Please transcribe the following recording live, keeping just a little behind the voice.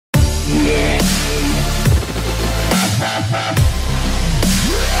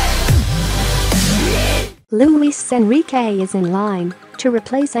Luis Enrique is in line to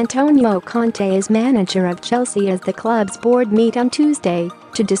replace Antonio Conte as manager of Chelsea as the club's board meet on Tuesday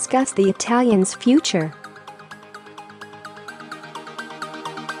to discuss the Italian's future.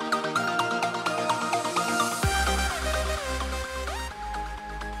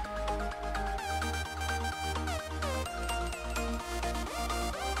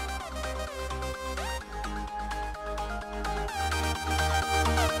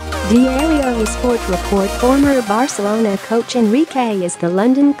 Diario Sport report former Barcelona coach Enrique is the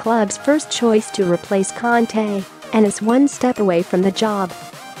London club's first choice to replace Conte and is one step away from the job.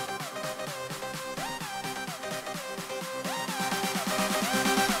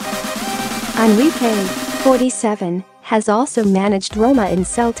 Enrique, 47, has also managed Roma and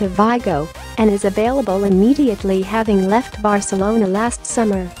Celta Vigo and is available immediately, having left Barcelona last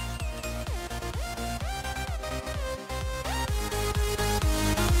summer.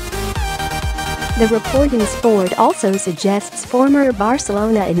 The report in Sport also suggests former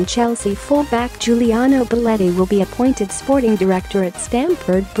Barcelona and Chelsea fullback Juliano Belletti will be appointed sporting director at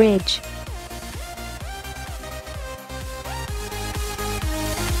Stamford Bridge.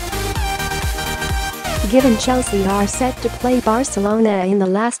 Given Chelsea are set to play Barcelona in the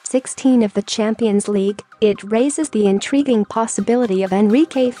last 16 of the Champions League, it raises the intriguing possibility of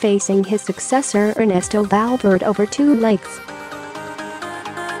Enrique facing his successor Ernesto Valverde over two legs.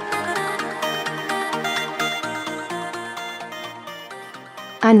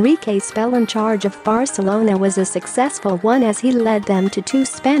 Enrique's spell in charge of Barcelona was a successful one as he led them to 2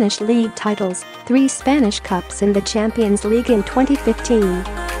 Spanish league titles, 3 Spanish Cups and the Champions League in 2015.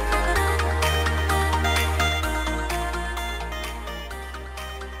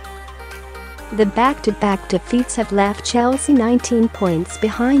 The back-to-back defeats have left Chelsea 19 points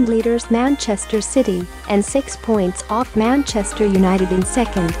behind leaders Manchester City and 6 points off Manchester United in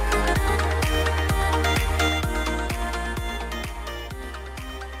second.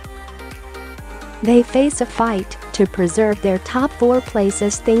 They face a fight to preserve their top 4 place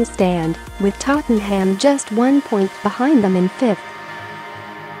as things stand, with Tottenham just 1 point behind them in 5th.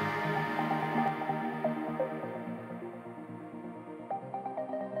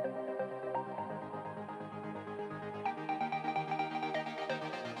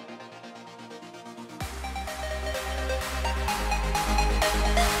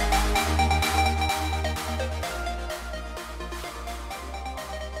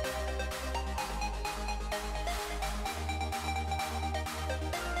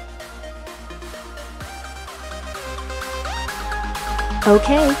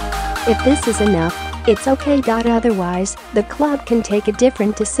 Okay. If this is enough, it's okay. Otherwise, the club can take a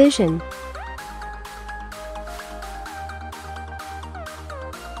different decision.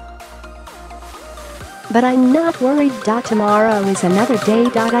 But I'm not worried. Tomorrow is another day.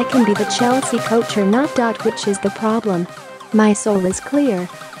 I can be the Chelsea coach or not. Which is the problem? My soul is clear.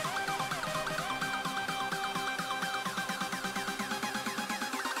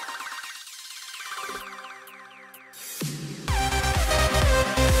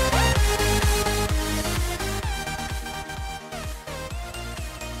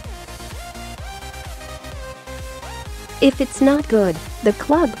 If it's not good, the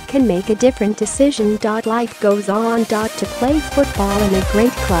club can make a different decision. Life goes on. To play football in a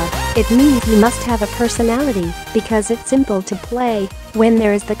great club, it means you must have a personality, because it's simple to play when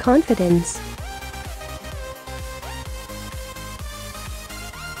there is the confidence.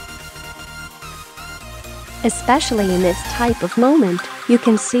 Especially in this type of moment, you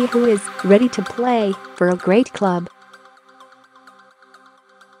can see who is ready to play for a great club.